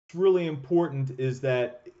really important is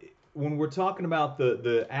that when we're talking about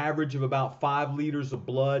the average of about 5 liters of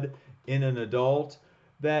blood in an adult,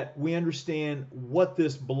 that we understand what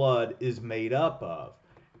this blood is made up of.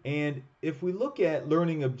 And if we look at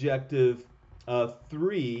learning objective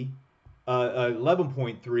 3,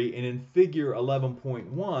 11.3, and in figure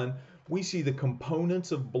 11.1, we see the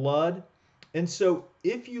components of blood. And so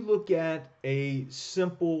if you look at a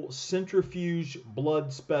simple centrifuge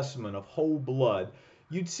blood specimen of whole blood,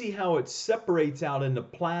 you'd see how it separates out into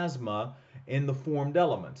plasma and the formed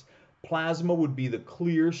elements. Plasma would be the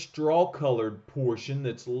clear straw colored portion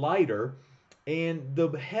that's lighter, and the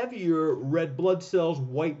heavier red blood cells,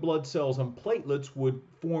 white blood cells, and platelets would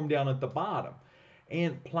form down at the bottom.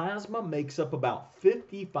 And plasma makes up about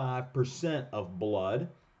 55% of blood.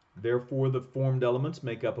 Therefore, the formed elements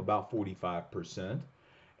make up about 45%.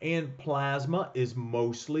 And plasma is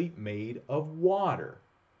mostly made of water.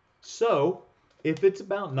 So, if it's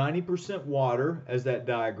about 90% water, as that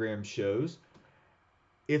diagram shows,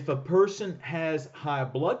 if a person has high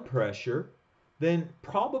blood pressure, then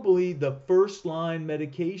probably the first line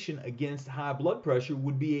medication against high blood pressure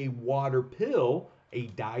would be a water pill, a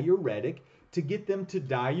diuretic, to get them to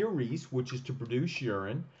diurese, which is to produce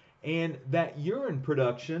urine. And that urine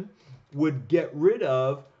production would get rid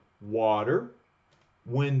of water.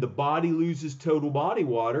 When the body loses total body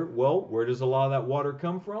water, well, where does a lot of that water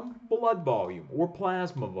come from? Blood volume or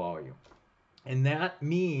plasma volume. And that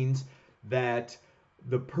means that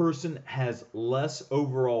the person has less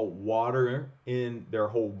overall water in their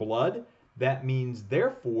whole blood. That means,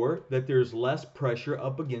 therefore, that there's less pressure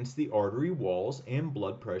up against the artery walls and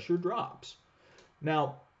blood pressure drops.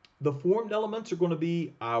 Now, the formed elements are going to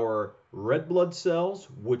be our red blood cells,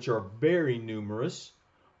 which are very numerous,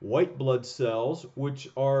 white blood cells, which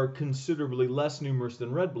are considerably less numerous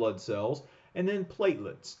than red blood cells, and then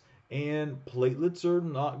platelets. And platelets are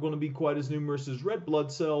not going to be quite as numerous as red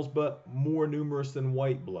blood cells, but more numerous than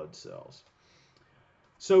white blood cells.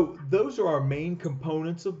 So those are our main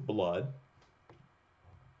components of blood.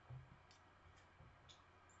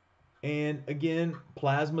 And again,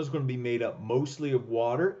 plasma is going to be made up mostly of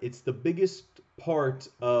water. It's the biggest part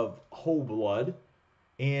of whole blood.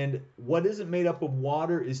 And what isn't made up of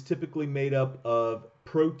water is typically made up of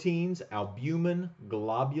proteins, albumin,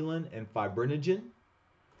 globulin, and fibrinogen.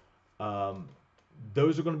 Um,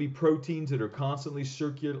 those are going to be proteins that are constantly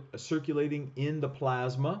circulating in the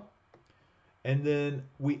plasma. And then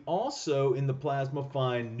we also in the plasma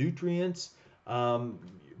find nutrients,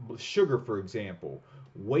 sugar, for example,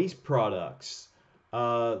 waste products,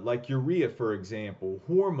 like urea, for example,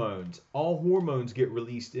 hormones. All hormones get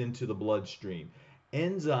released into the bloodstream.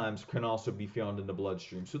 Enzymes can also be found in the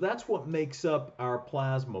bloodstream. So that's what makes up our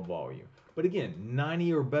plasma volume. But again,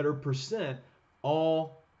 90 or better percent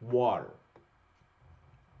all water.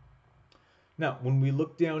 Now, when we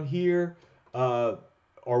look down here, our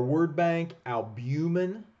word bank,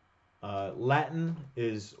 albumin, Latin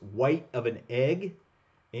is white of an egg.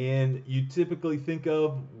 And you typically think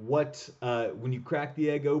of what, when you crack the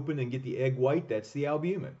egg open and get the egg white, that's the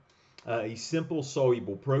albumin. A simple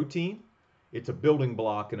soluble protein. It's a building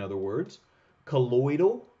block, in other words.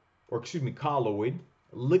 Colloidal, colloid,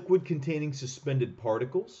 liquid containing suspended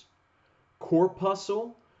particles.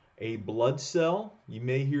 Corpuscle, a blood cell. You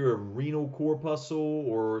may hear of renal corpuscle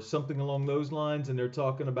or something along those lines, and they're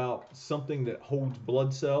talking about something that holds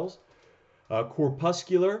blood cells.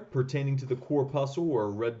 Corpuscular, pertaining to the corpuscle or a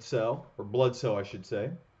red cell, or blood cell, I should say.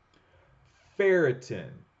 Ferritin.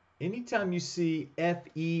 Anytime you see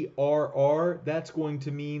FERR, that's going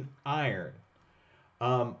to mean iron.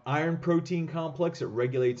 Iron protein complex that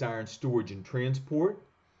regulates iron storage and transport.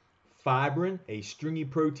 Fibrin, a stringy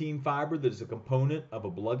protein fiber that is a component of a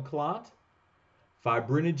blood clot.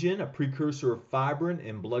 Fibrinogen, a precursor of fibrin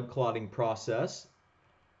in blood clotting process.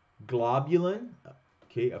 Globulin,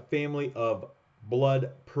 okay, a family of blood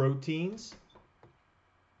proteins.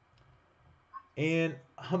 And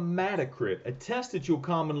hematocrit, a test that you'll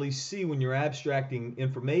commonly see when you're abstracting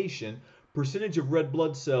information, percentage of red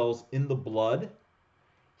blood cells in the blood.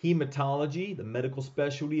 Hematology, the medical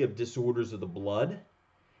specialty of disorders of the blood.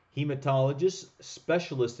 Hematologist,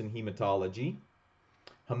 specialist in hematology.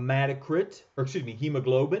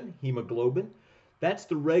 Hemoglobin. That's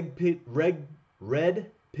the red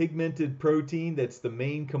pigmented protein that's the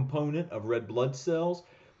main component of red blood cells.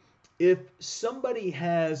 If somebody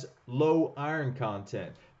has low iron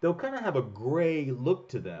content, they'll kind of have a gray look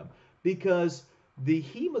to them because the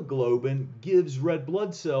hemoglobin gives red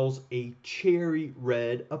blood cells a cherry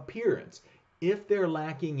red appearance. If they're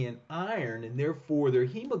lacking in iron and therefore their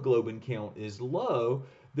hemoglobin count is low,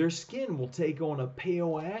 their skin will take on a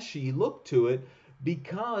pale ashy look to it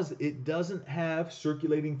because it doesn't have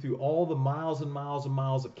circulating through all the miles and miles and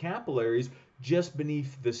miles of capillaries just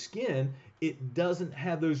beneath the skin. It doesn't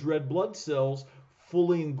have those red blood cells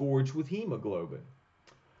fully engorged with hemoglobin.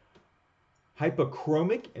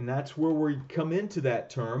 Hypochromic, and that's where we come into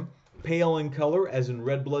that term, pale in color as in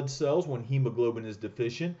red blood cells when hemoglobin is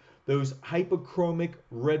deficient. Those hypochromic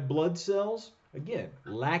red blood cells, again,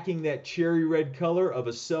 lacking that cherry red color of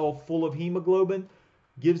a cell full of hemoglobin,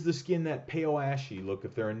 gives the skin that pale ashy look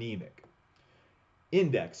if they're anemic.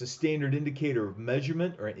 Index, a standard indicator of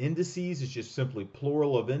measurement, or indices is just simply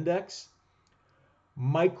plural of index.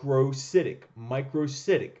 Microcytic,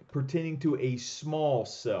 pertaining to a small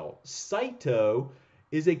cell. Cyto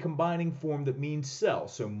is a combining form that means cell.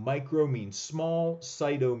 So micro means small,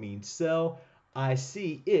 cyto means cell,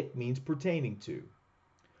 IC, means pertaining to.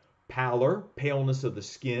 Pallor, paleness of the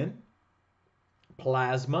skin.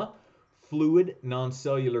 Plasma, fluid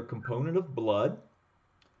non-cellular component of blood.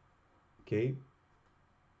 Okay.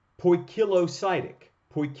 Poikilocytic,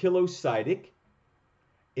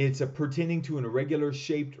 it's pertaining to an irregular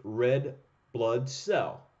shaped red blood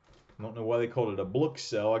cell. I don't know why they called it a Blux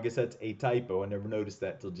cell. I guess that's a typo. I never noticed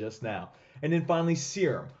that till just now. And then finally,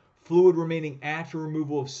 serum, fluid remaining after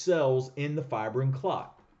removal of cells in the fibrin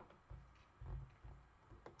clot.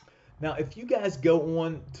 Now, if you guys go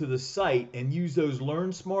on to the site and use those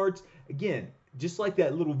Learn Smarts, again, just like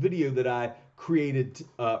that little video that I created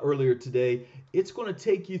earlier today, it's going to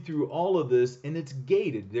take you through all of this, and it's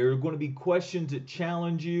gated. There are going to be questions that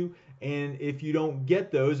challenge you, and if you don't get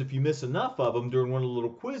those, if you miss enough of them during one of the little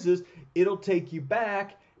quizzes, it'll take you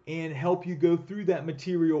back and help you go through that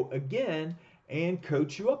material again and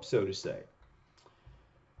coach you up, so to say.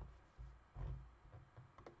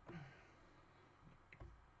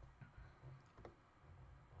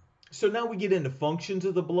 So now we get into functions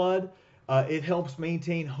of the blood. It helps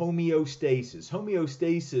maintain homeostasis.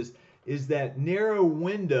 Homeostasis is that narrow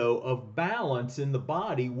window of balance in the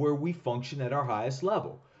body where we function at our highest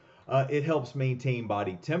level. It helps maintain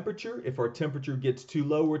body temperature. If our temperature gets too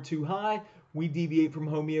low or too high, we deviate from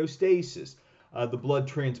homeostasis. The blood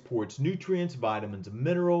transports nutrients, vitamins, and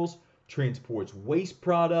minerals, transports waste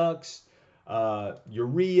products,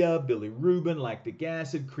 urea, bilirubin, lactic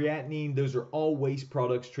acid, creatinine. Those are all waste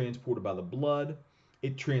products transported by the blood.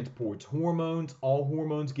 It transports hormones. All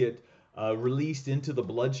hormones get released into the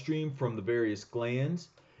bloodstream from the various glands.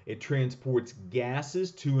 It transports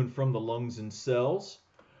gases to and from the lungs and cells.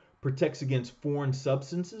 Protects against foreign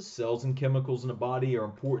substances. Cells and chemicals in the body are an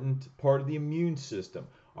important part of the immune system.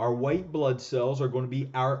 Our white blood cells are going to be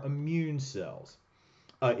our immune cells.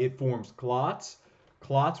 It forms clots.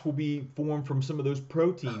 Clots will be formed from some of those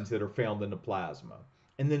proteins that are found in the plasma.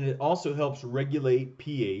 And then it also helps regulate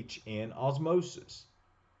pH and osmosis.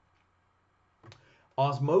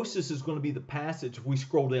 Osmosis is going to be the passage, if we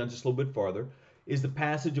scroll down just a little bit farther, is the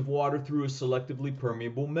passage of water through a selectively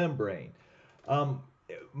permeable membrane.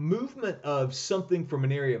 Movement of something from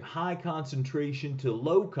an area of high concentration to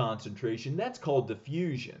low concentration, that's called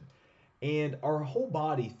diffusion. And our whole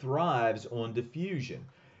body thrives on diffusion,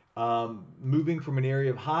 moving from an area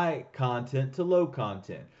of high content to low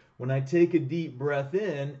content. When I take a deep breath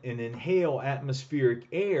in and inhale atmospheric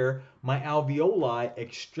air, my alveoli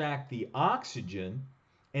extract the oxygen,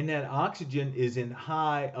 and that oxygen is in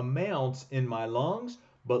high amounts in my lungs,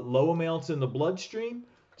 but low amounts in the bloodstream.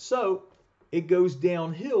 So it goes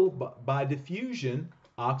downhill by diffusion.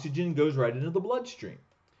 Oxygen goes right into the bloodstream.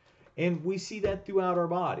 And we see that throughout our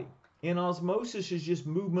body. And osmosis is just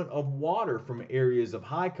movement of water from areas of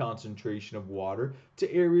high concentration of water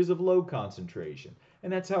to areas of low concentration.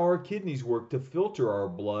 And that's how our kidneys work to filter our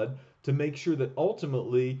blood to make sure that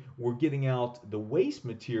ultimately we're getting out the waste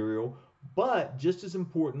material, but just as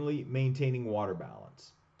importantly, maintaining water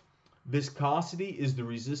balance. Viscosity is the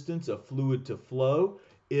resistance of fluid to flow.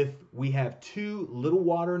 If we have too little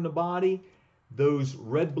water in the body, those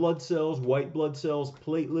red blood cells, white blood cells,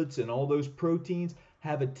 platelets, and all those proteins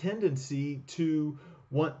have a tendency to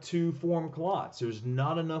want to form clots. There's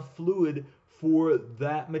not enough fluid for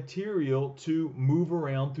that material to move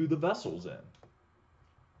around through the vessels in.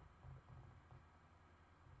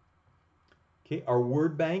 Okay, our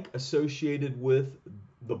word bank associated with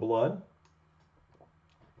the blood.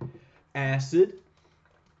 Acid.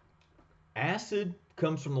 Acid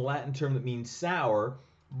comes from the Latin term that means sour,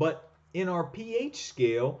 but in our pH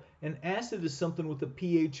scale, an acid is something with a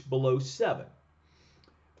pH below 7.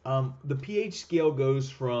 The pH scale goes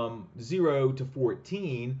from 0 to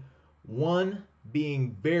 14, 1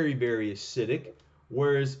 being very, very acidic,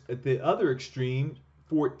 whereas at the other extreme,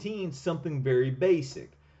 14, something very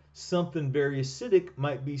basic. Something very acidic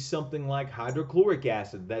might be something like hydrochloric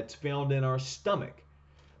acid that's found in our stomach.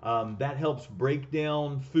 That helps break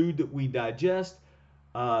down food that we digest.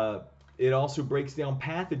 Uh, it also breaks down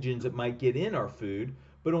pathogens that might get in our food.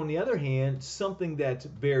 But on the other hand, something that's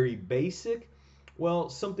very basic, well,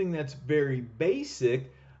 something that's very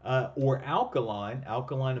basic or alkaline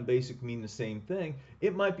and basic mean the same thing.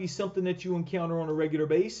 It might be something that you encounter on a regular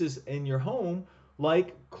basis in your home,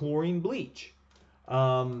 like chlorine bleach,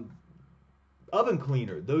 um, oven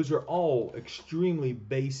cleaner. Those are all extremely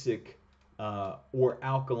basic or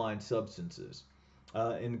alkaline substances.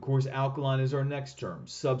 And of course, alkaline is our next term.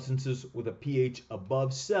 Substances with a pH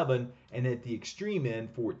above 7 and at the extreme end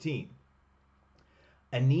 14.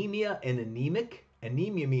 Anemia and anemic.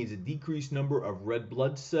 Anemia means a decreased number of red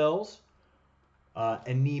blood cells.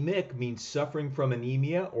 Anemic means suffering from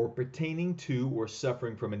anemia or pertaining to or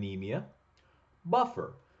suffering from anemia.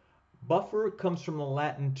 Buffer. Buffer comes from the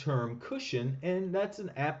Latin term cushion, and that's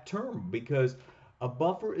an apt term because a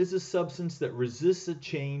buffer is a substance that resists a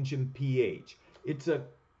change in pH. It's a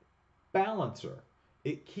balancer.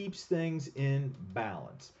 It keeps things in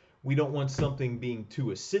balance. We don't want something being too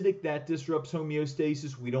acidic, that disrupts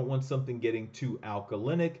homeostasis. We don't want something getting too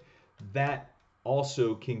alkalinic. That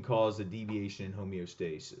also can cause a deviation in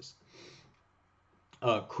homeostasis.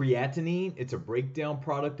 Creatinine, it's a breakdown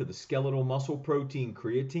product of the skeletal muscle protein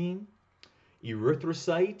creatine.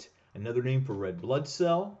 Erythrocyte, another name for red blood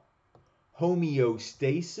cell.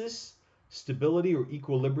 Homeostasis, stability or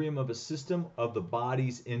equilibrium of a system of the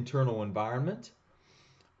body's internal environment.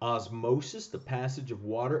 Osmosis, the passage of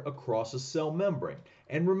water across a cell membrane.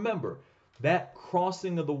 And remember, that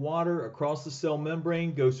crossing of the water across the cell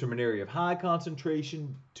membrane goes from an area of high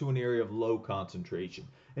concentration to an area of low concentration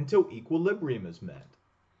until equilibrium is met.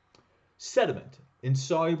 Sediment,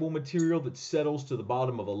 insoluble material that settles to the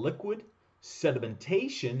bottom of a liquid.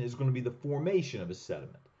 Sedimentation is going to be the formation of a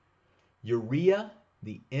sediment. Urea,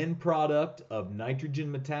 the end product of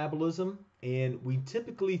nitrogen metabolism, and we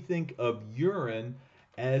typically think of urine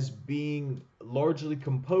as being largely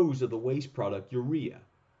composed of the waste product urea.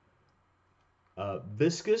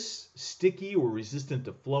 Viscous, sticky or resistant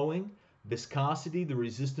to flowing. Viscosity, the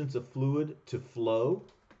resistance of fluid to flow.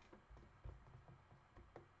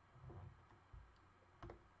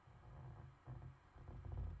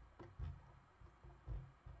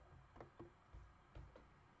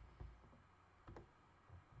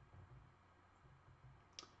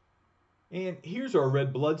 And here's our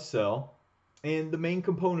red blood cell. And the main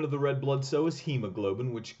component of the red blood cell is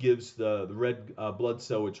hemoglobin, which gives the red blood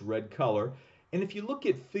cell its red color. And if you look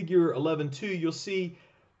at figure 11.2, you'll see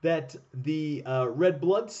that the red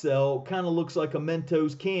blood cell kind of looks like a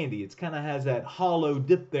Mentos candy. It kind of has that hollow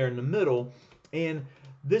dip there in the middle. And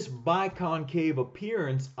this biconcave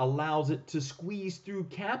appearance allows it to squeeze through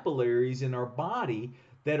capillaries in our body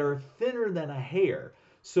that are thinner than a hair.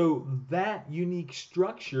 So that unique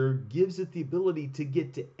structure gives it the ability to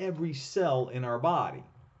get to every cell in our body.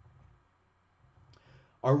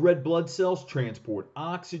 Our red blood cells transport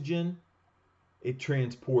oxygen. It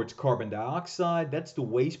transports carbon dioxide. That's the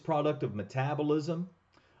waste product of metabolism.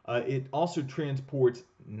 It also transports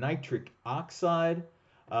nitric oxide.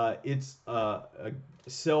 It's a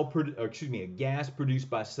gas produced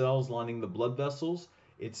by cells lining the blood vessels.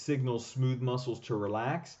 It signals smooth muscles to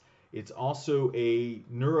relax. It's also a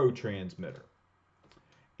neurotransmitter.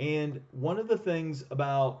 And one of the things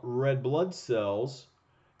about red blood cells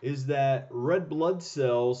is that red blood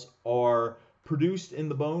cells are produced in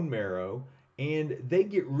the bone marrow and they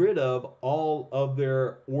get rid of all of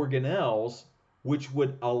their organelles, which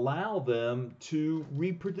would allow them to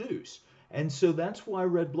reproduce. And so that's why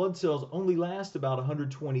red blood cells only last about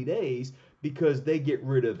 120 days, because they get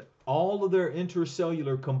rid of all of their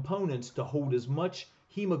intercellular components to hold as much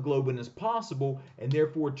hemoglobin as possible and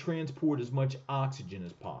therefore transport as much oxygen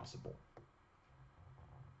as possible.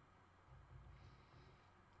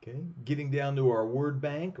 Okay, getting down to our word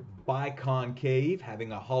bank, biconcave,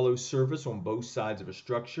 having a hollow surface on both sides of a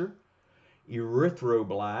structure.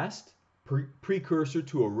 Erythroblast, precursor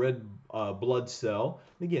to a red blood cell.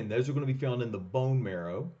 Again, those are going to be found in the bone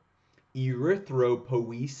marrow.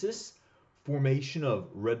 Erythropoiesis, formation of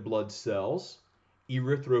red blood cells.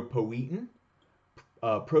 Erythropoietin,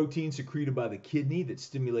 protein secreted by the kidney that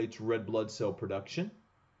stimulates red blood cell production.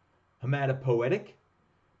 Hematopoietic,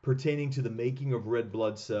 pertaining to the making of red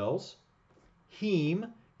blood cells. Heme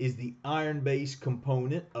is the iron-based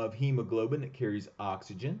component of hemoglobin that carries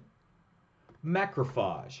oxygen.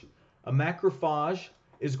 Macrophage. A macrophage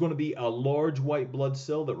is going to be a large white blood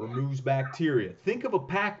cell that removes bacteria. Think of a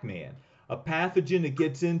Pac-Man. A pathogen that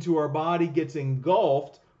gets into our body gets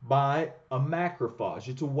engulfed by a macrophage.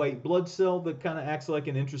 It's a white blood cell that kind of acts like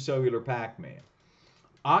an intracellular Pac-Man.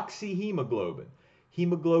 Oxyhemoglobin,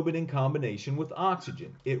 hemoglobin in combination with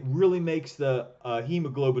oxygen. It really makes the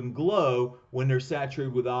hemoglobin glow when they're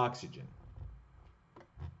saturated with oxygen.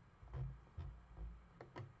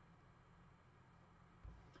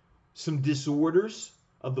 Some disorders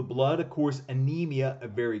of the blood, of course, anemia, a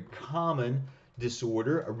very common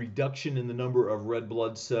disorder, a reduction in the number of red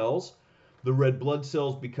blood cells. The red blood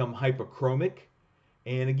cells become hypochromic,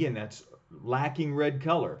 and again, that's lacking red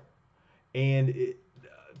color. And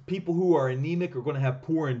people who are anemic are going to have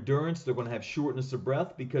poor endurance. They're going to have shortness of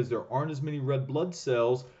breath because there aren't as many red blood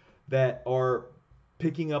cells that are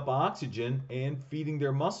picking up oxygen and feeding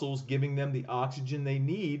their muscles, giving them the oxygen they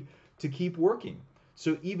need to keep working.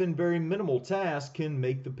 So even very minimal tasks can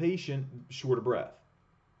make the patient short of breath.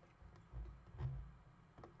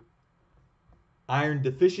 Iron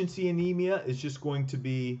deficiency anemia is just going to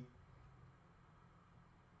be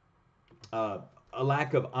a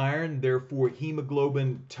lack of iron, therefore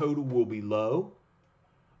hemoglobin total will be low.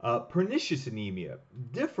 Pernicious anemia,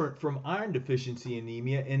 different from iron deficiency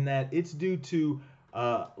anemia in that it's due to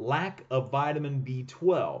lack of vitamin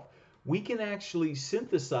B12. We can actually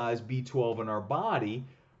synthesize B12 in our body,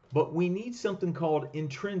 but we need something called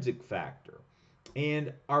intrinsic factor.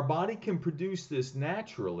 And our body can produce this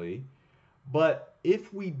naturally, but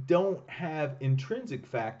if we don't have intrinsic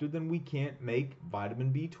factor, then we can't make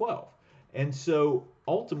vitamin B12. And so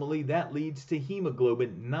ultimately that leads to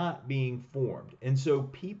hemoglobin not being formed. And so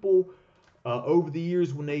people over the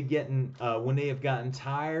years when they have gotten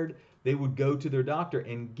tired, they would go to their doctor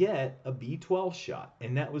and get a B12 shot.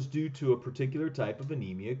 And that was due to a particular type of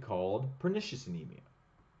anemia called pernicious anemia.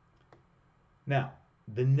 Now,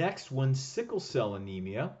 the next one, sickle cell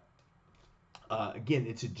anemia. Again,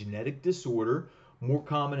 it's a genetic disorder, more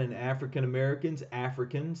common in African Americans,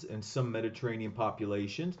 Africans, and some Mediterranean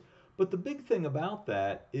populations. But the big thing about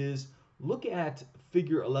that is look at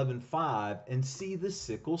figure 11.5 and see the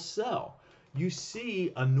sickle cell. You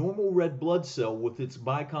see a normal red blood cell with its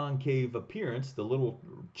biconcave appearance, the little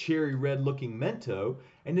cherry red looking mento,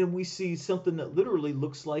 and then we see something that literally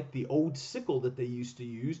looks like the old sickle that they used to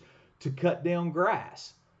use to cut down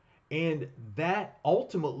grass. And that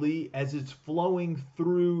ultimately, as it's flowing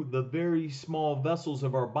through the very small vessels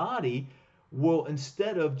of our body, will,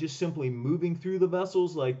 instead of just simply moving through the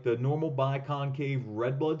vessels like the normal biconcave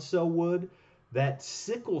red blood cell would, that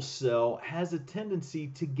sickle cell has a tendency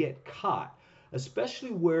to get caught,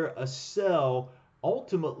 especially where a cell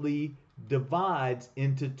ultimately divides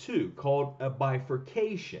into two, called a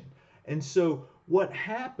bifurcation. And so what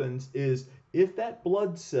happens is if that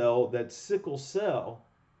blood cell, that sickle cell,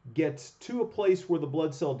 gets to a place where the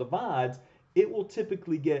blood cell divides, it will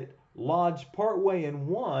typically get lodged partway in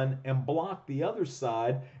one and block the other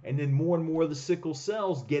side, and then more and more of the sickle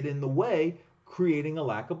cells get in the way, creating a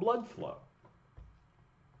lack of blood flow.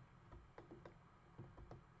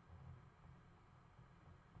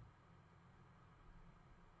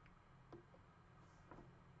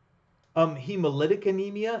 Hemolytic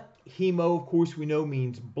anemia. Hemo, of course, we know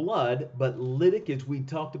means blood, but lytic, as we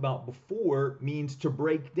talked about before, means to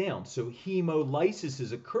break down. So hemolysis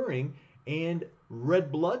is occurring and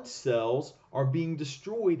red blood cells are being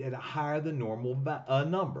destroyed at a higher than normal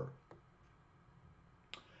number.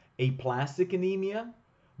 Aplastic anemia.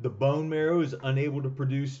 The bone marrow is unable to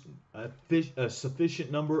produce a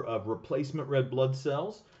sufficient number of replacement red blood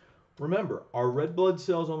cells. Remember, our red blood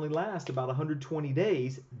cells only last about 120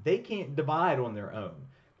 days. They can't divide on their own.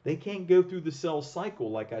 They can't go through the cell cycle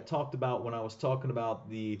like I talked about when I was talking about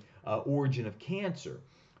the origin of cancer.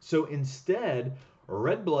 So instead,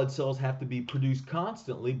 red blood cells have to be produced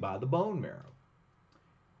constantly by the bone marrow.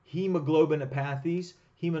 Hemoglobinopathies.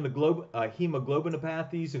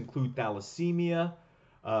 Hemoglobinopathies include thalassemia,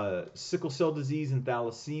 sickle cell disease, and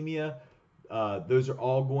thalassemia. Those are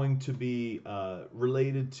all going to be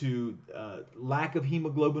related to lack of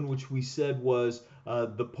hemoglobin, which we said was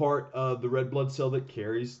the part of the red blood cell that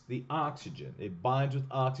carries the oxygen. It binds with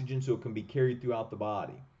oxygen so it can be carried throughout the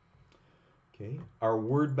body. Okay. Our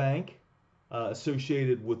word bank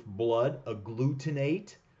associated with blood,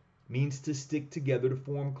 agglutinate, means to stick together to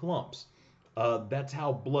form clumps. That's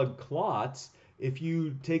how blood clots. If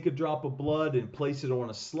you take a drop of blood and place it on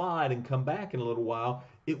a slide and come back in a little while,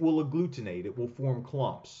 it will agglutinate. It will form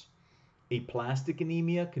clumps. Aplastic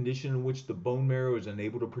anemia, condition in which the bone marrow is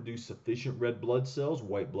unable to produce sufficient red blood cells,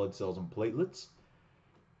 white blood cells, and platelets.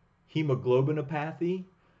 Hemoglobinopathy,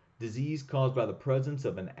 disease caused by the presence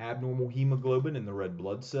of an abnormal hemoglobin in the red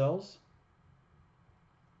blood cells.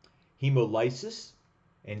 Hemolysis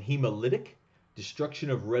and hemolytic, destruction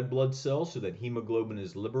of red blood cells so that hemoglobin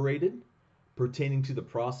is liberated, pertaining to the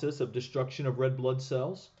process of destruction of red blood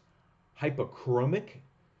cells. Hypochromic,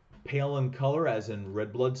 pale in color as in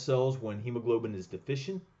red blood cells when hemoglobin is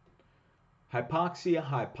deficient. Hypoxia,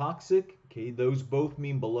 hypoxic, okay, those both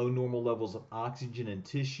mean below normal levels of oxygen in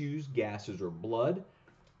tissues, gases, or blood.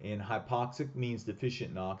 And hypoxic means deficient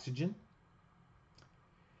in oxygen.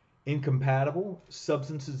 Incompatible,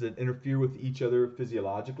 substances that interfere with each other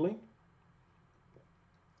physiologically.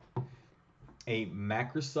 A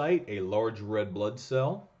macrocyte, a large red blood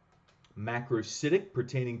cell. Macrocytic,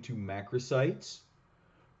 pertaining to macrocytes.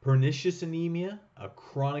 Pernicious anemia, a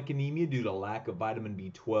chronic anemia due to lack of vitamin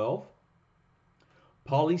B12.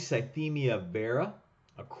 Polycythemia vera,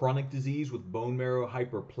 a chronic disease with bone marrow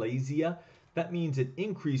hyperplasia. That means an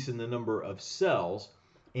increase in the number of cells,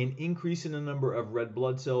 an increase in the number of red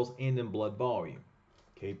blood cells and in blood volume.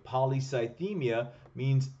 Okay, polycythemia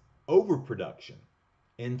means overproduction.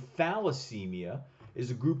 And thalassemia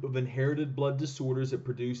is a group of inherited blood disorders that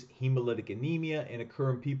produce hemolytic anemia and occur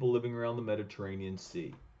in people living around the Mediterranean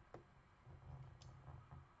Sea.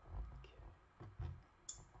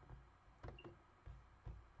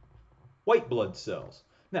 White blood cells.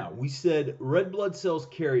 Now, we said red blood cells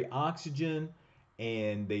carry oxygen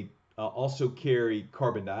and they also carry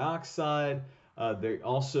carbon dioxide. They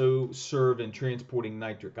also serve in transporting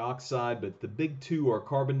nitric oxide, but the big two are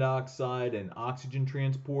carbon dioxide and oxygen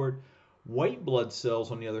transport. White blood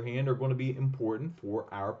cells, on the other hand, are going to be important for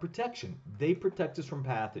our protection. They protect us from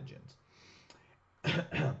pathogens.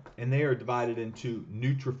 And they are divided into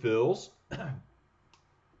neutrophils.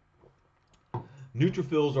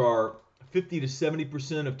 Neutrophils are 50 to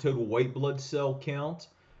 70% of total white blood cell count.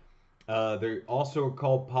 They also are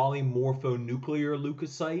called polymorphonuclear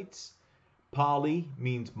leukocytes. Poly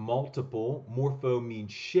means multiple, morpho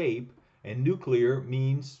means shape, and nuclear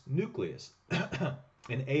means nucleus.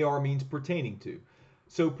 And AR means pertaining to.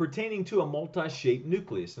 So pertaining to a multi-shaped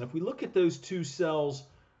nucleus. And if we look at those two cells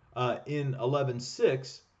in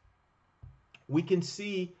 11.6, we can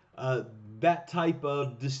see that type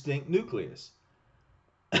of distinct nucleus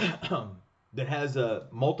that has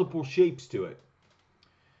multiple shapes to it.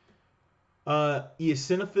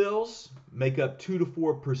 Eosinophils make up 2 to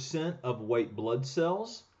 4% of white blood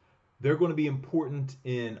cells. They're going to be important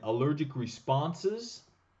in allergic responses.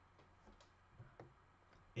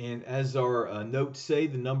 And as our notes say,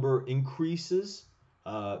 the number increases.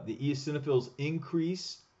 The eosinophils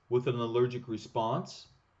increase with an allergic response.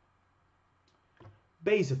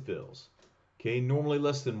 Basophils. Okay, normally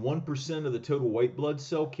less than 1% of the total white blood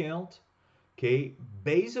cell count. Okay,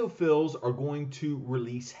 basophils are going to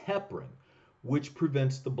release heparin, which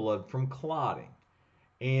prevents the blood from clotting.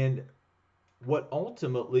 And what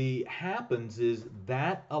ultimately happens is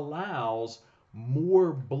that allows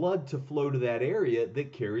more blood to flow to that area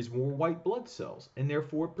that carries more white blood cells, and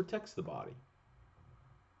therefore it protects the body.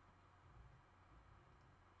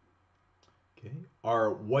 Okay,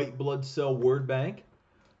 our white blood cell word bank,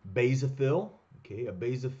 basophil. Okay, a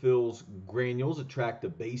basophil's granules attract a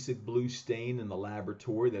basic blue stain in the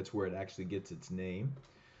laboratory. That's where it actually gets its name.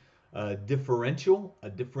 Differential, a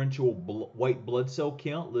differential white blood cell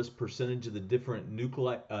count lists percentage of the different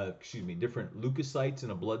different leukocytes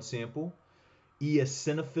in a blood sample.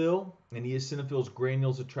 Eosinophil, and eosinophil's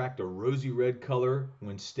granules attract a rosy red color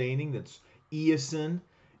when staining. That's eosin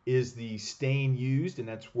is the stain used, and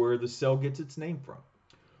that's where the cell gets its name from.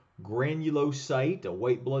 Granulocyte, a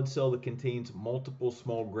white blood cell that contains multiple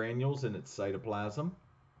small granules in its cytoplasm.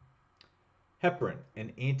 Heparin,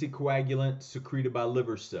 an anticoagulant secreted by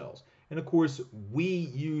liver cells. And of course, we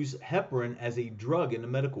use heparin as a drug in the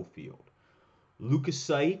medical field.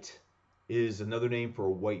 Leukocyte is another name for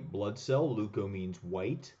a white blood cell. Leuko means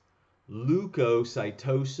white.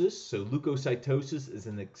 Leukocytosis, so leukocytosis is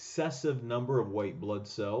an excessive number of white blood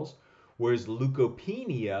cells, whereas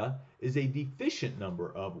leukopenia is a deficient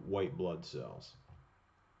number of white blood cells.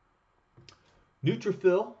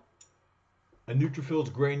 Neutrophil, a neutrophil's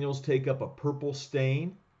granules take up a purple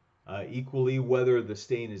stain, equally whether the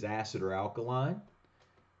stain is acid or alkaline.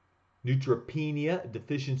 Neutropenia, a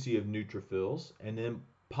deficiency of neutrophils. And then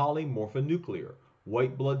polymorphonuclear,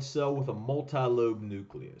 white blood cell with a multi-lobe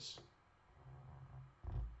nucleus.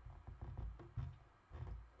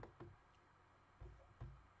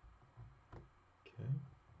 Okay.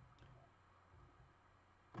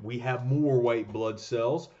 We have more white blood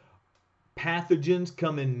cells. Pathogens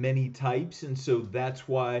come in many types, and so that's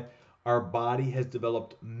why our body has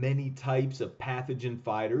developed many types of pathogen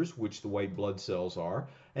fighters, which the white blood cells are.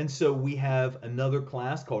 And so we have another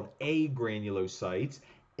class called agranulocytes.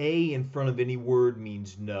 A in front of any word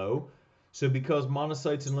means no. So because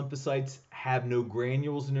monocytes and lymphocytes have no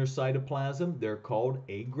granules in their cytoplasm, they're called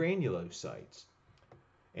agranulocytes.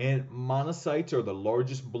 And monocytes are the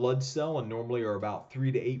largest blood cell and normally are about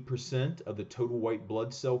 3 to 8% of the total white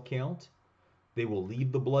blood cell count. They will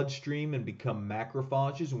leave the bloodstream and become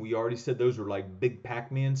macrophages, and we already said those are like big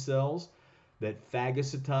Pac-Man cells that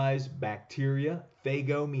phagocytize bacteria.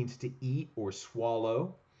 Phago means to eat or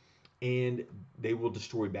swallow, and they will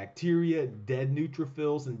destroy bacteria, dead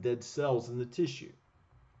neutrophils, and dead cells in the tissue.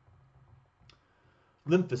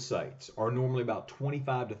 Lymphocytes are normally about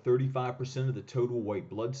 25 to 35% of the total white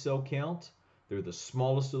blood cell count. They're the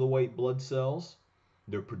smallest of the white blood cells.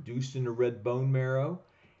 They're produced in the red bone marrow.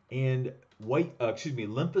 And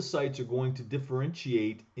lymphocytes are going to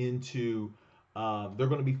differentiate into, they're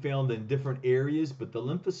going to be found in different areas, but the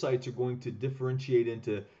lymphocytes are going to differentiate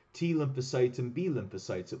into T lymphocytes and B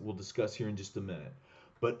lymphocytes that we'll discuss here in just a minute.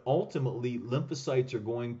 But ultimately, lymphocytes are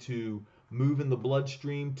going to move in the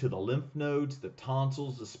bloodstream to the lymph nodes, the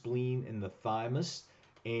tonsils, the spleen, and the thymus,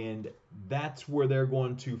 and that's where they're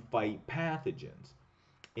going to fight pathogens.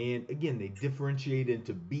 And again, they differentiate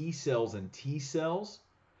into B cells and T cells.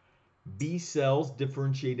 B cells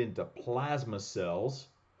differentiate into plasma cells,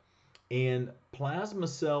 and plasma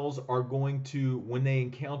cells are going to, when they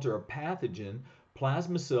encounter a pathogen,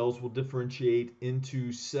 plasma cells will differentiate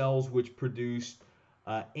into cells which produce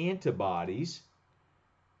antibodies.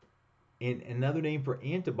 And another name for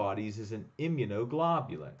antibodies is an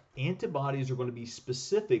immunoglobulin. Antibodies are going to be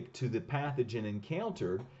specific to the pathogen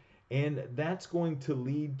encountered, and that's going to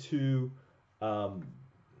lead to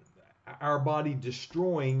our body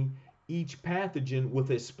destroying each pathogen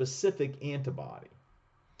with a specific antibody.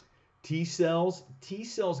 T cells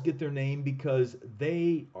get their name because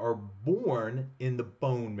they are born in the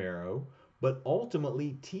bone marrow, but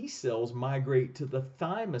ultimately T cells migrate to the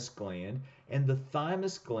thymus gland, and the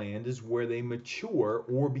thymus gland is where they mature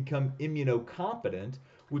or become immunocompetent,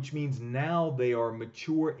 which means now they are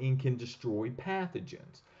mature and can destroy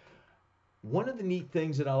pathogens. One of the neat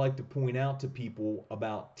things that I like to point out to people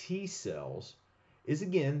about T cells is,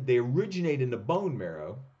 again, they originate in the bone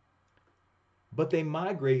marrow, but they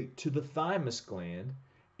migrate to the thymus gland,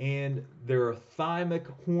 and there are thymic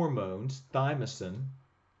hormones, thymosin,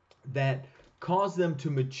 that cause them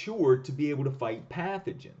to mature to be able to fight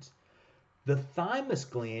pathogens. The thymus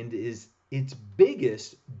gland is its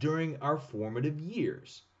biggest during our formative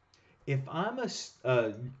years. If I'm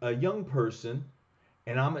a young person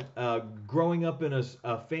and I'm growing up in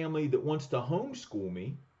a family that wants to homeschool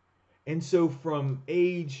me, and so from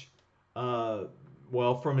age, from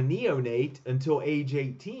a neonate until age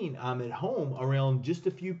 18, I'm at home around just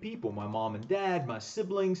a few people, my mom and dad, my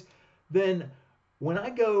siblings. Then when I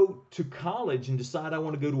go to college and decide I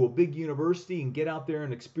want to go to a big university and get out there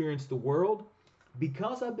and experience the world,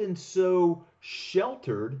 because I've been so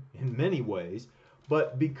sheltered in many ways,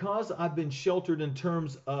 but because I've been sheltered in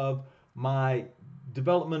terms of my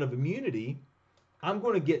development of immunity, I'm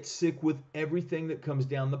going to get sick with everything that comes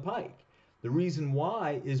down the pike. The reason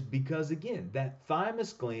why is because, again, that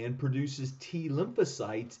thymus gland produces T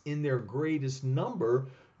lymphocytes in their greatest number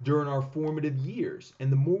during our formative years.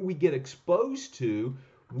 And the more we get exposed to,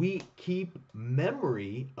 we keep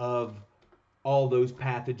memory of all those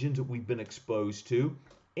pathogens that we've been exposed to.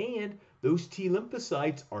 And those T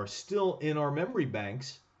lymphocytes are still in our memory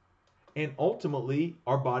banks. And ultimately,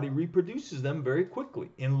 our body reproduces them very quickly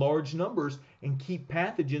in large numbers and keep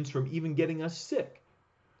pathogens from even getting us sick.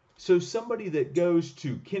 So somebody that goes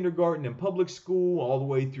to kindergarten and public school all the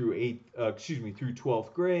way through through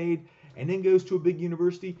 12th grade, and then goes to a big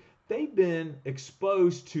university, they've been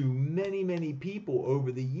exposed to many, many people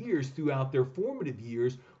over the years throughout their formative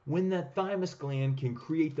years when that thymus gland can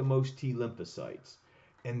create the most T lymphocytes.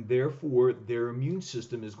 And therefore, their immune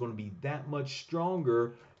system is going to be that much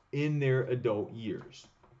stronger in their adult years.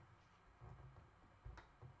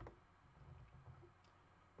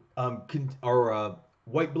 Our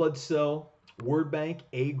white blood cell word bank,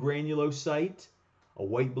 agranulocyte, a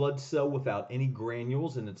white blood cell without any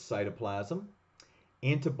granules in its cytoplasm.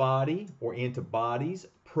 Antibody or antibodies,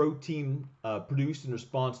 protein produced in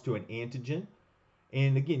response to an antigen.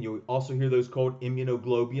 And again, you'll also hear those called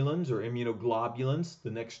immunoglobulins or immunoglobulins,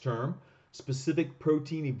 the next term. Specific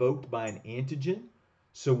protein evoked by an antigen.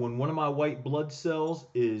 So when one of my white blood cells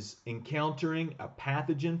is encountering a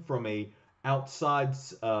pathogen from a outside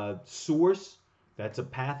source, that's a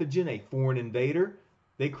pathogen, a foreign invader,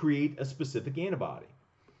 they create a specific antibody.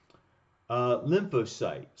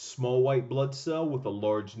 Lymphocyte, small white blood cell with a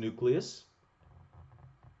large nucleus.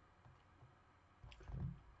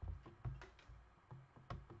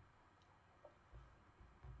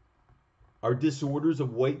 are disorders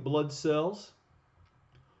of white blood cells,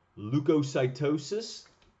 leukocytosis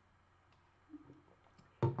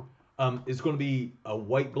is going to be a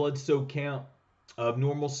white blood cell count of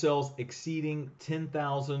normal cells exceeding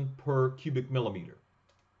 10,000 per cubic millimeter.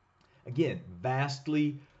 Again,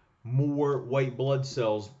 vastly more white blood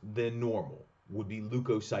cells than normal would be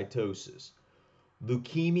leukocytosis.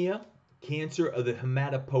 Leukemia, cancer of the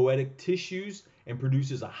hematopoietic tissues and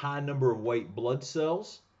produces a high number of white blood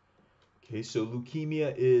cells. Okay, so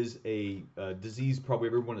leukemia is a disease probably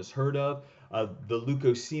everyone has heard of. The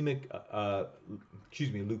leukemic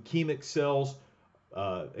cells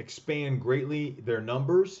expand greatly their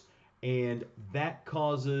numbers, and that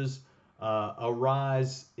causes a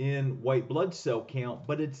rise in white blood cell count,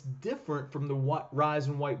 but it's different from the rise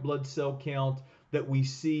in white blood cell count that we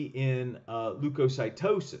see in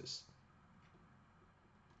leukocytosis.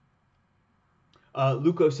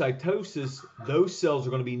 Leukocytosis, those cells are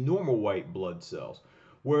going to be normal white blood cells,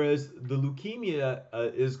 whereas the leukemia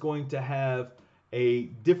is going to have a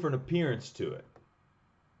different appearance to it.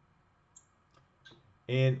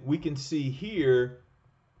 And we can see here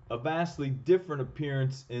a vastly different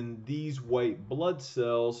appearance in these white blood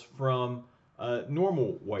cells from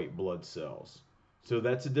normal white blood cells. So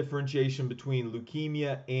that's a differentiation between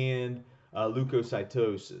leukemia and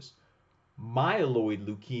leukocytosis. Myeloid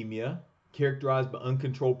leukemia, characterized by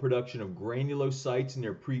uncontrolled production of granulocytes and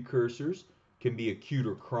their precursors, can be acute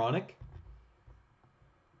or chronic.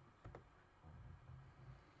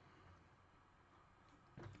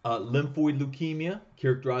 Lymphoid leukemia,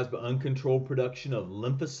 characterized by uncontrolled production of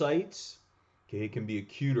lymphocytes. Okay, it can be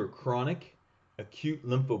acute or chronic. Acute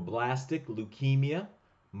lymphoblastic leukemia,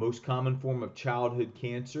 most common form of childhood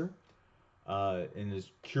cancer, and is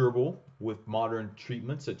curable with modern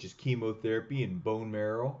treatments such as chemotherapy and bone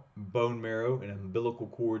marrow and umbilical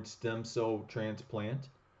cord stem cell transplant.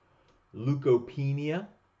 Leukopenia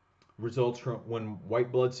results from when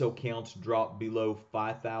white blood cell counts drop below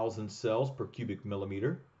 5,000 cells per cubic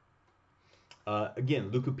millimeter.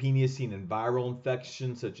 Again, leukopenia is seen in viral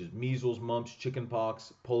infections such as measles, mumps,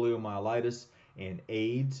 chickenpox, poliomyelitis, and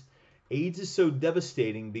AIDS. AIDS is so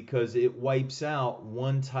devastating because it wipes out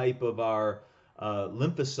one type of our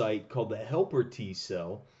lymphocyte called the helper T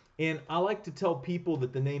cell. And I like to tell people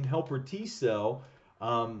that the name helper T cell,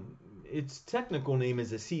 its technical name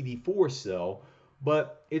is a CD4 cell,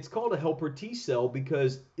 but it's called a helper T cell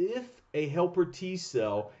because if a helper T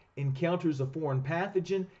cell encounters a foreign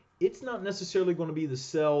pathogen, it's not necessarily going to be the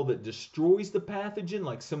cell that destroys the pathogen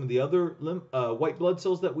like some of the other white blood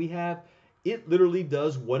cells that we have. It literally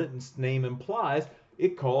does what its name implies.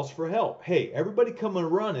 It calls for help. Hey, everybody come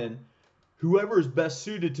and running. Whoever is best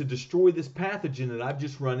suited to destroy this pathogen that I've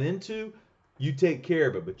just run into, you take care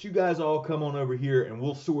of it. But you guys all come on over here and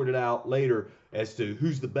we'll sort it out later as to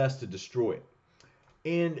who's the best to destroy it.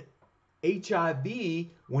 And HIV,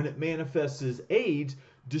 when it manifests as AIDS,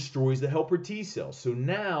 destroys the helper T cells. So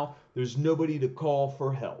now there's nobody to call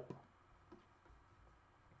for help.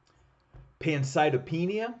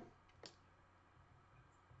 Pancytopenia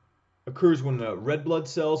occurs when the red blood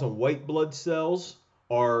cells and white blood cells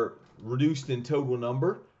are reduced in total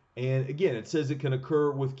number. And again, it says it can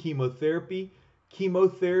occur with chemotherapy.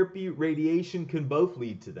 Chemotherapy, radiation can both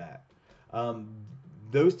lead to that.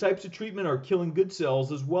 Those types of treatment are killing good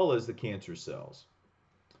cells as well as the cancer cells.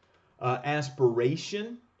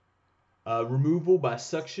 Aspiration, removal by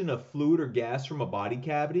suction of fluid or gas from a body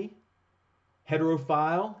cavity.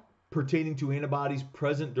 Heterophile, pertaining to antibodies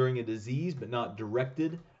present during a disease but not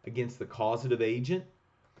directed against the causative agent.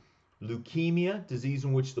 Leukemia, disease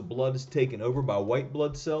in which the blood is taken over by white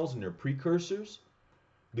blood cells and their precursors.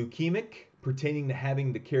 Leukemic, pertaining to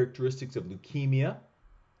having the characteristics of leukemia.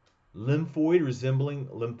 Lymphoid, resembling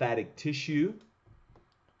lymphatic tissue.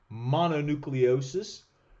 Mononucleosis,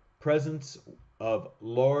 presence of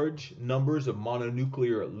large numbers of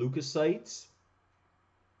mononuclear leukocytes.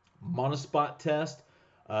 Monospot test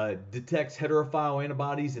detects heterophile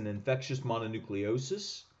antibodies in infectious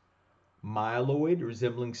mononucleosis. Myeloid,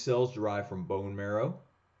 resembling cells derived from bone marrow.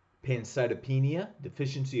 Pancytopenia,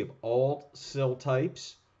 deficiency of all cell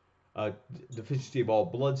types, deficiency of all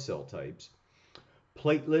blood cell types.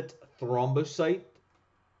 Platelet thrombocyte,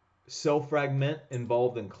 cell fragment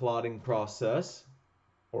involved in clotting process,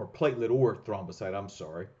 or platelet or thrombocyte, I'm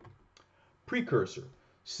sorry. Precursor,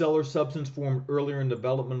 cell or substance formed earlier in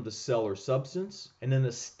development of the cell or substance. And then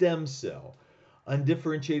a stem cell,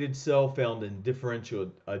 undifferentiated cell found in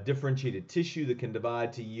differentiated tissue that can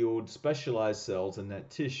divide to yield specialized cells in that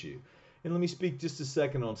tissue. And let me speak just a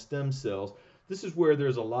second on stem cells. This is where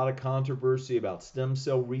there's a lot of controversy about stem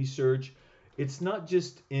cell research. it's not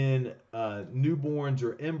just in newborns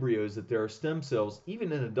or embryos that there are stem cells.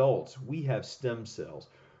 Even in adults, we have stem cells.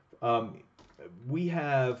 Um, we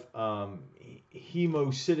have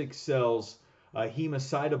hemocytic cells,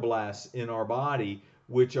 hemocytoblasts in our body,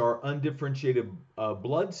 which are undifferentiated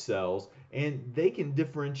blood cells, and they can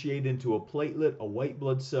differentiate into a platelet, a white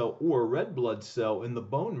blood cell, or a red blood cell in the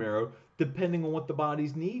bone marrow, depending on what the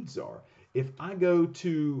body's needs are. If I go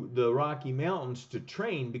to the Rocky Mountains to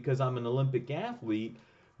train because I'm an Olympic athlete,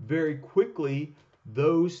 very quickly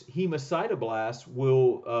those hemocytoblasts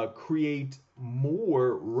will create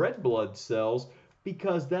more red blood cells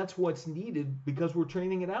because that's what's needed because we're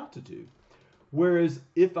training at altitude. Whereas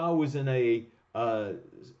if I was in a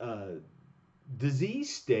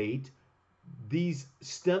disease state, these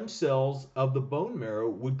stem cells of the bone marrow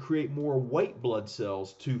would create more white blood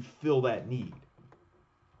cells to fill that need.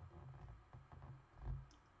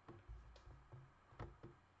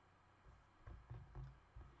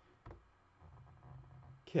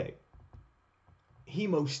 Okay.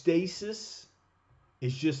 Hemostasis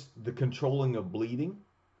is just the controlling of bleeding.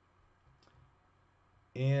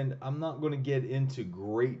 And I'm not going to get into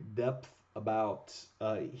great depth about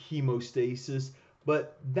hemostasis,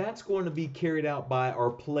 but that's going to be carried out by our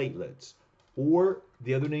platelets. Or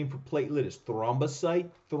the other name for platelet is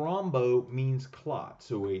thrombocyte. Thrombo means clot.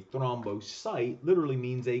 So a thrombocyte literally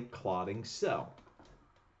means a clotting cell.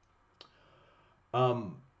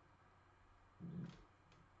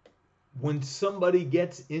 When somebody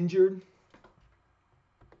gets injured,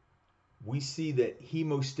 we see that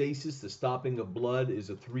hemostasis, the stopping of blood,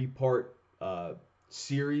 is a three-part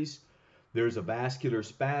series. There's a vascular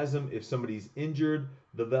spasm. If somebody's injured,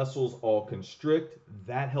 the vessels all constrict.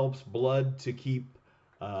 That helps blood to keep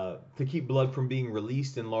blood from being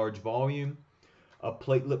released in large volume. A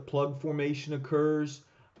platelet plug formation occurs.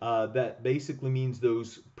 That basically means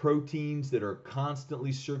those proteins that are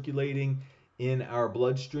constantly circulating in our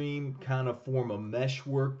bloodstream kind of form a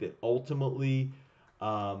meshwork that ultimately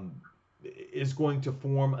is going to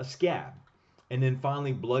form a scab. And then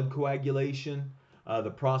finally, blood coagulation,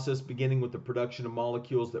 the process beginning with the production of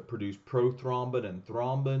molecules that produce prothrombin and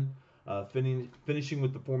thrombin, finishing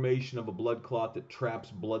with the formation of a blood clot that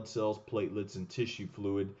traps blood cells, platelets, and tissue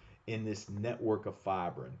fluid in this network of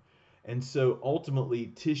fibrin. And so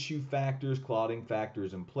ultimately, tissue factors, clotting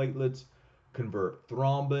factors, and platelets convert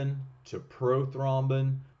thrombin to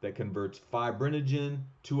prothrombin that converts fibrinogen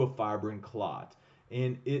to a fibrin clot.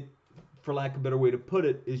 And it, for lack of a better way to put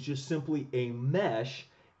it, is just simply a mesh,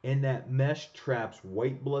 and that mesh traps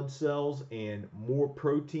white blood cells and more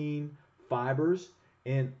protein fibers,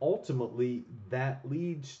 and ultimately that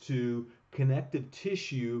leads to connective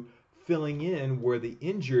tissue filling in where the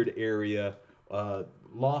injured area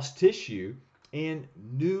lost tissue, and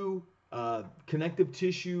new connective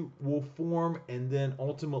tissue will form, and then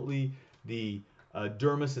ultimately the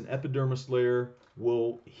dermis and epidermis layer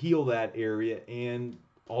will heal that area, and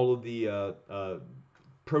all of the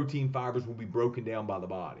protein fibers will be broken down by the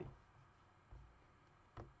body.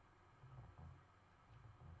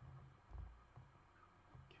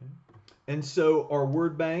 Okay. And so our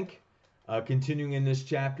word bank, continuing in this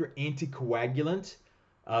chapter, anticoagulant,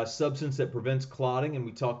 substance that prevents clotting, and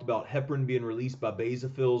we talked about heparin being released by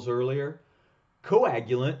basophils earlier.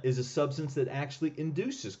 Coagulant is a substance that actually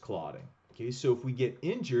induces clotting. Okay, so if we get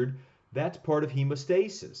injured, that's part of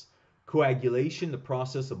hemostasis. Coagulation, the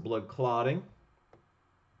process of blood clotting.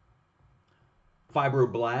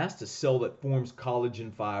 Fibroblast, a cell that forms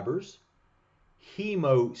collagen fibers.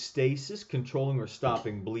 Hemostasis, controlling or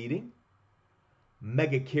stopping bleeding.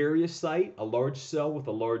 Megakaryocyte, a large cell with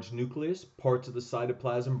a large nucleus. Parts of the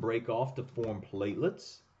cytoplasm break off to form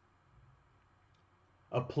platelets.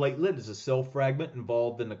 A platelet is a cell fragment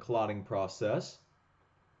involved in the clotting process.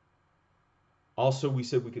 Also, we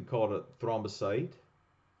said we could call it a thrombocyte.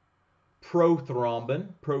 Prothrombin,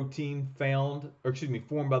 protein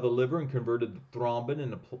formed by the liver and converted to thrombin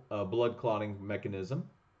in a blood clotting mechanism.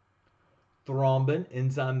 Thrombin,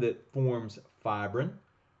 enzyme that forms fibrin.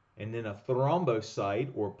 And then a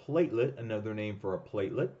thrombocyte or platelet, another name for a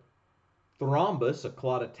platelet. Thrombus, a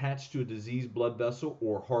clot attached to a diseased blood vessel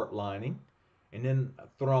or heart lining. And then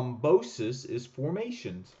thrombosis is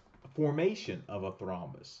formation of a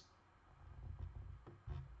thrombus.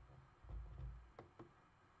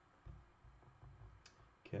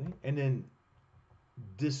 Okay, and then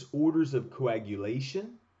disorders of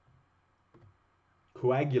coagulation,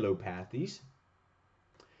 coagulopathies,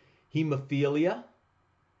 hemophilia,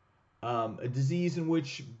 a disease in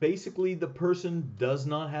which basically the person does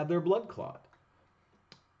not have their blood clot.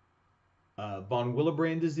 Von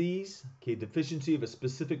Willebrand disease, okay, deficiency of a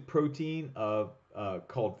specific protein of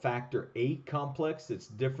called factor VIII complex that's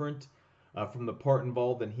different from the part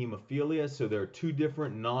involved in hemophilia. So there are two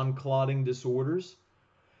different non-clotting disorders.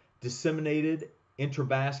 Disseminated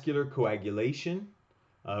intravascular coagulation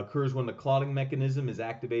occurs when the clotting mechanism is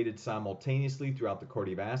activated simultaneously throughout the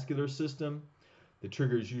cardiovascular system. The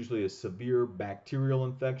trigger is usually a severe bacterial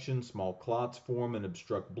infection. Small clots form and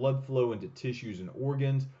obstruct blood flow into tissues and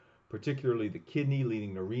organs, particularly the kidney,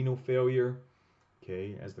 leading to renal failure.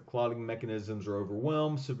 Okay, as the clotting mechanisms are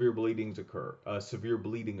overwhelmed, severe bleeding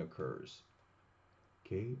occurs.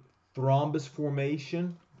 Okay, thrombus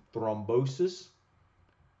formation, thrombosis,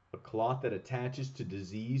 a clot that attaches to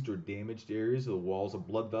diseased or damaged areas of the walls of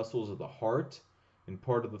blood vessels of the heart, and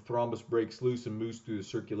part of the thrombus breaks loose and moves through the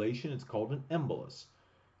circulation. It's called an embolus.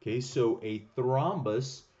 Okay, so a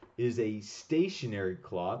thrombus is a stationary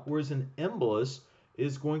clot, whereas an embolus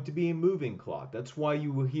is going to be a moving clot. That's why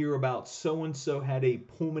you will hear about so-and-so had a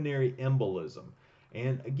pulmonary embolism.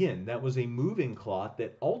 And again, that was a moving clot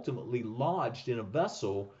that ultimately lodged in a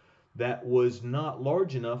vessel that was not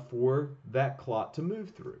large enough for that clot to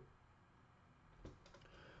move through.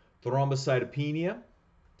 Thrombocytopenia,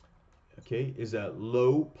 okay, is a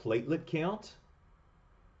low platelet count.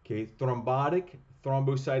 Okay, thrombotic,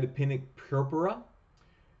 thrombocytopenic purpura,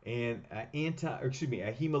 and a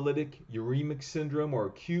hemolytic uremic syndrome are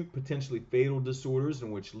acute, potentially fatal disorders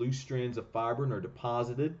in which loose strands of fibrin are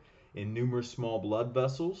deposited in numerous small blood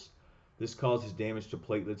vessels. This causes damage to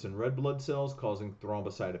platelets and red blood cells, causing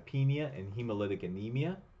thrombocytopenia and hemolytic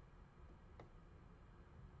anemia.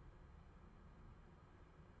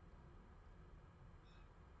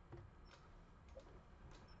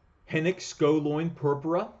 Hennig-Schönlein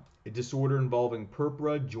purpura, a disorder involving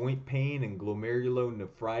purpura, joint pain, and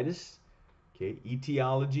glomerulonephritis. Okay,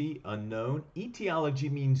 etiology unknown. Etiology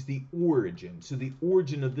means the origin. So the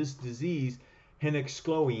origin of this disease,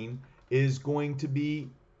 Hennig-Schönlein, is going to be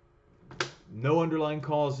no underlying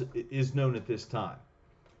cause is known at this time.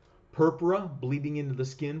 Purpura, bleeding into the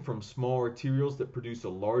skin from small arterioles that produce a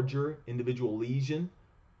larger individual lesion.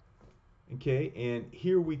 Okay, and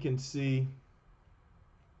here we can see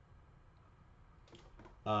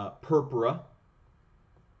purpura.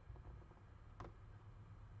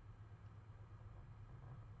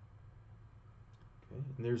 Okay,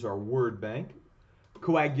 and there's our word bank.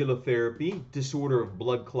 Coagulotherapy, disorder of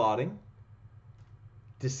blood clotting.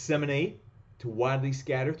 Disseminate, to widely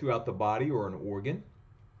scatter throughout the body or an organ.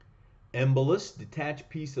 Embolus, detached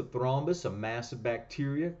piece of thrombus, a mass of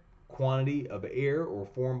bacteria, quantity of air or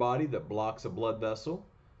foreign body that blocks a blood vessel.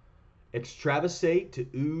 Extravasate, to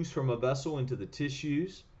ooze from a vessel into the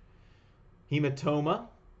tissues. Hematoma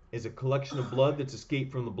is a collection of blood that's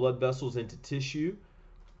escaped from the blood vessels into tissue.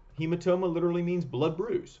 Hematoma literally means blood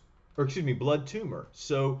bruise, or excuse me, blood tumor.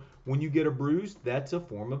 So when you get a bruise, that's a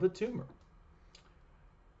form of a tumor.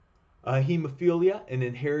 Hemophilia, an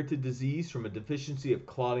inherited disease from a deficiency of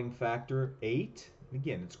clotting factor VIII.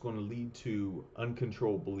 Again, it's going to lead to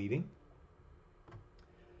uncontrolled bleeding.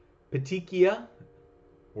 Petechia,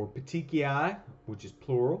 or petechiae, which is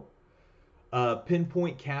plural.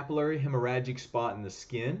 Pinpoint capillary hemorrhagic spot in the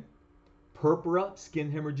skin. Purpura, skin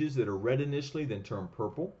hemorrhages that are red initially, then turn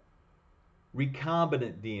purple.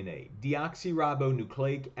 Recombinant DNA,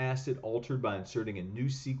 deoxyribonucleic acid altered by inserting a new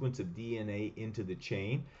sequence of DNA into the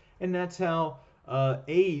chain. And that's how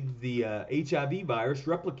AIDS, the HIV virus,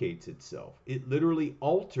 replicates itself. It literally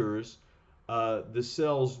alters the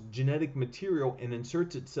cell's genetic material and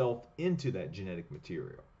inserts itself into that genetic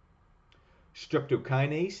material.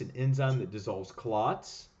 Streptokinase, an enzyme that dissolves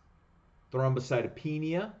clots.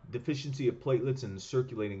 Thrombocytopenia, deficiency of platelets in the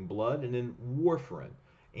circulating blood. And then warfarin,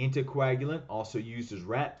 anticoagulant, also used as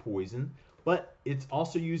rat poison, but it's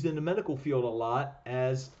also used in the medical field a lot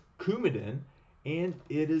as Coumadin, and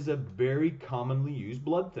it is a very commonly used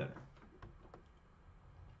blood thinner.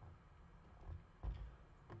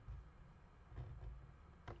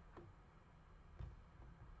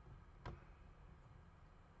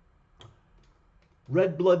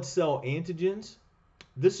 Red blood cell antigens,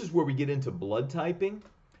 this is where we get into blood typing.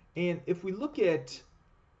 And if we look at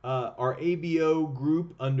our ABO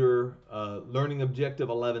group under Learning Objective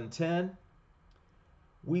 1110,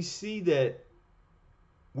 we see that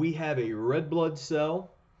we have a red blood cell,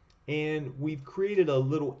 and we've created a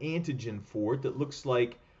little antigen for it that looks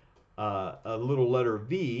like a little letter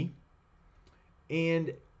V.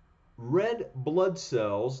 And red blood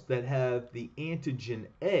cells that have the antigen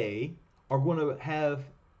A are going to have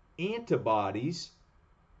antibodies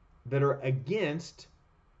that are against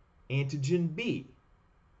antigen B.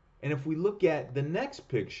 And if we look at the next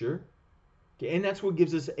picture, okay, and that's what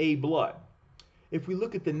gives us A blood. If we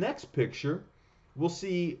look at the next picture, we'll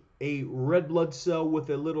see a red blood cell with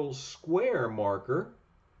a little square marker,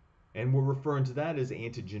 and we're referring to that as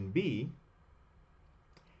antigen B.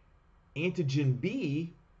 Antigen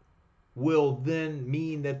B will then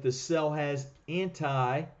mean that the cell has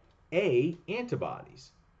anti-A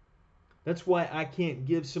antibodies. That's why I can't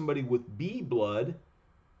give somebody with B blood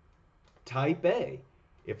type A.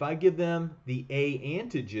 If I give them the A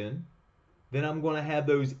antigen, then I'm going to have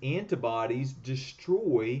those antibodies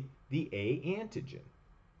destroy the A antigen.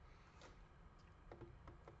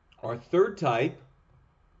 Our third type,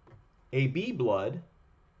 AB blood,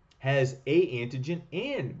 has A antigen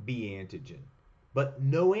and B antigen, but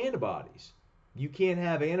no antibodies. You can't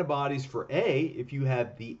have antibodies for A if you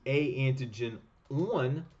have the A antigen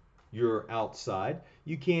on your outside.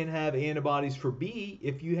 You can't have antibodies for B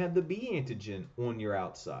if you have the B antigen on your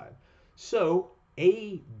outside. So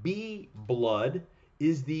AB blood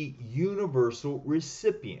is the universal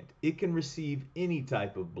recipient. It can receive any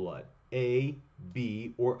type of blood, A,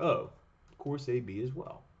 B, or O. Of course, AB as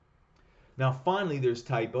well. Now, finally, there's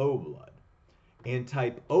type O blood. And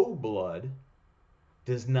type O blood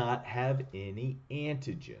does not have any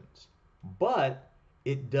antigens, but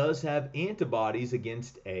it does have antibodies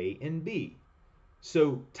against A and B.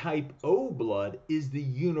 So type O blood is the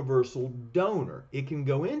universal donor. It can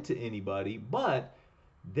go into anybody, but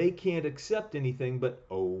they can't accept anything but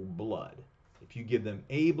O blood. If you give them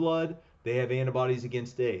A blood, they have antibodies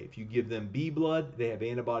against A. If you give them B blood, they have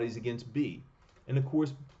antibodies against B. And of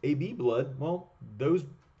course, AB blood, well, those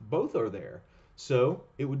both are there. So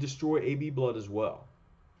it would destroy AB blood as well.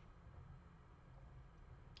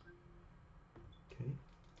 Okay.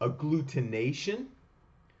 Agglutination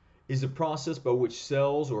is a process by which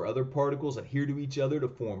cells or other particles adhere to each other to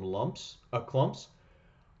form clumps.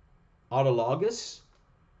 Autologous,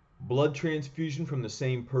 blood transfusion from the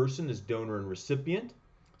same person as donor and recipient.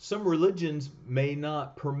 Some religions may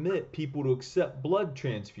not permit people to accept blood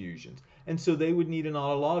transfusions, and so they would need an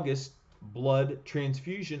autologous blood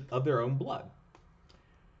transfusion of their own blood.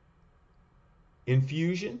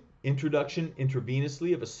 Infusion, introduction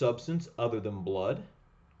intravenously of a substance other than blood.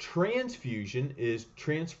 Transfusion is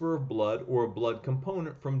transfer of blood or a blood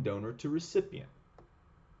component from donor to recipient.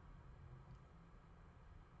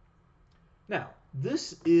 Now,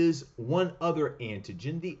 this is one other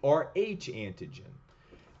antigen, the Rh antigen.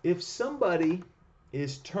 If somebody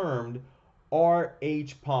is termed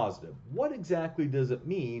Rh positive, what exactly does it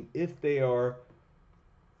mean if they are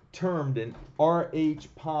termed an Rh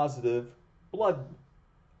positive blood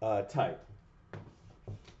type?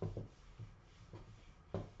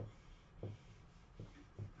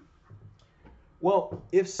 Well,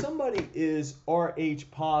 if somebody is Rh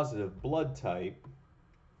positive blood type,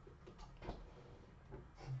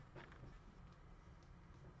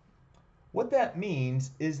 what that means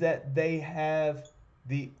is that they have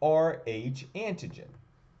the Rh antigen.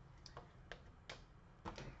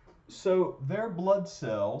 So their blood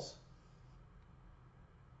cells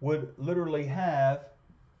would literally have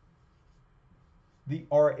the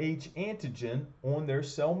Rh antigen on their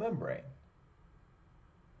cell membrane.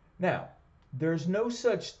 Now, there's no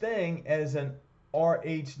such thing as an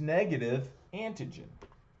Rh negative antigen.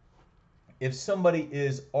 If somebody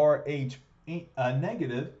is Rh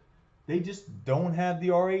negative, they just don't have the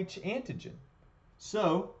Rh antigen.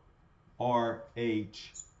 So, Rh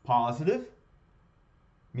positive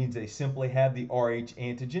means they simply have the Rh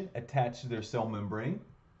antigen attached to their cell membrane.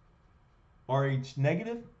 Rh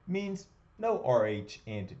negative means no Rh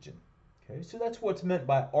antigen. Okay, so that's what's meant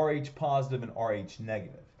by Rh positive and Rh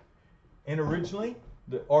negative. And originally,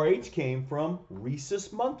 the Rh came from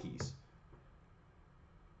rhesus monkeys.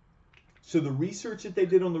 So the research that they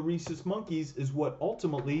did on the rhesus monkeys is what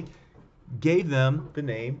ultimately gave them the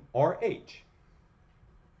name Rh.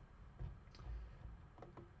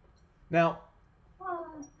 Now,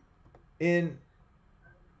 in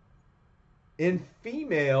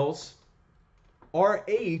females,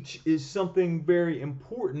 Rh is something very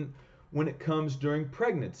important when it comes during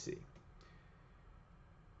pregnancy.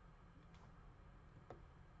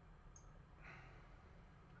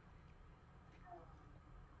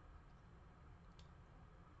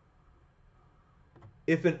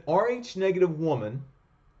 If an Rh negative woman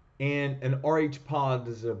and an Rh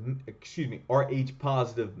positive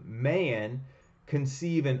man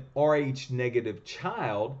conceive an Rh negative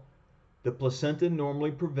child, the placenta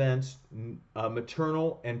normally prevents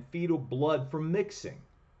maternal and fetal blood from mixing.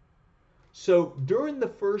 So during the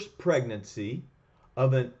first pregnancy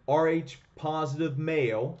of an Rh positive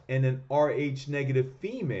male and an Rh negative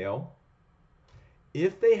female,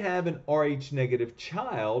 if they have an Rh negative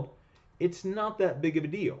child, it's not that big of a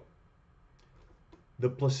deal. The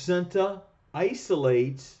placenta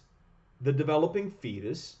isolates the developing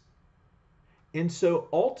fetus, and so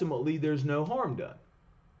ultimately there's no harm done.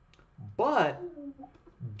 But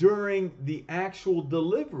during the actual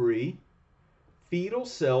delivery, fetal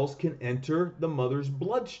cells can enter the mother's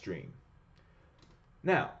bloodstream.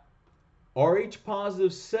 Now, Rh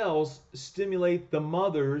positive cells stimulate the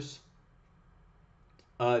mother's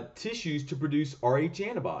tissues to produce Rh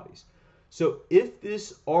antibodies. So if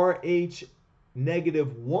this Rh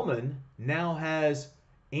negative woman now has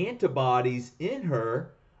antibodies in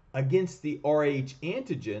her against the Rh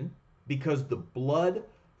antigen, because the blood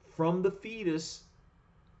from the fetus,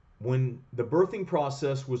 when the birthing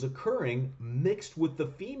process was occurring, mixed with the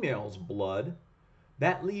female's blood,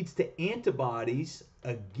 that leads to antibodies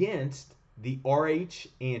against the Rh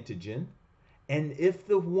antigen. And if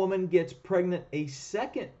the woman gets pregnant a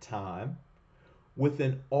second time with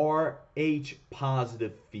an Rh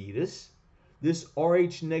positive fetus, this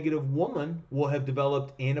Rh negative woman will have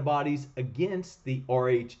developed antibodies against the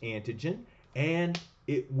Rh antigen, and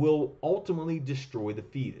it will ultimately destroy the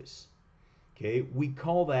fetus. Okay, we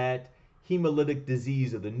call that hemolytic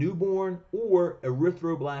disease of the newborn, or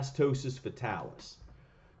erythroblastosis fetalis.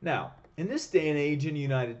 Now, in this day and age in the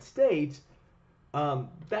United States,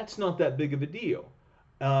 that's not that big of a deal.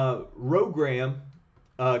 Rogram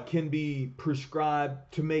can be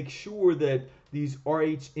prescribed to make sure that these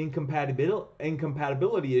Rh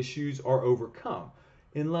incompatibility issues are overcome.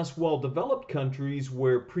 In less well-developed countries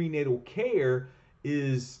where prenatal care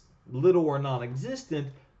is little or non-existent,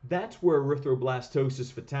 that's where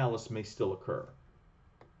erythroblastosis fetalis may still occur.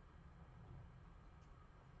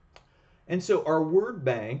 And so our word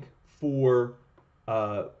bank for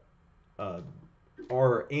our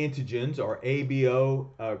antigens, our A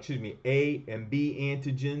and B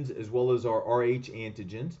antigens, as well as our Rh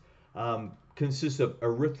antigens, consists of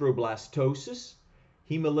erythroblastosis,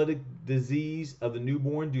 hemolytic disease of the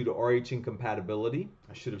newborn due to Rh incompatibility.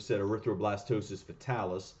 I should have said erythroblastosis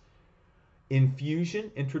fetalis.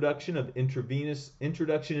 Infusion, introduction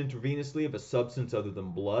intravenously of a substance other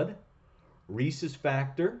than blood. Rhesus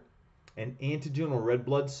factor, an antigen or red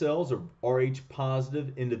blood cells of Rh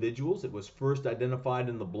positive individuals. It was first identified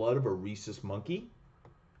in the blood of a rhesus monkey.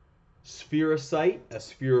 Spherocyte, a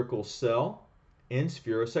spherical cell. And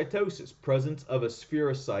spherocytosis, presence of a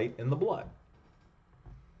spherocyte in the blood.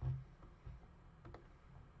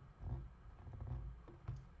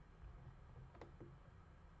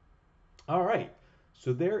 All right,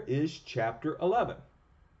 so there is chapter 11.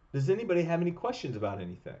 Does anybody have any questions about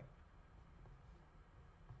anything?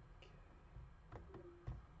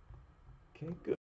 Okay, good.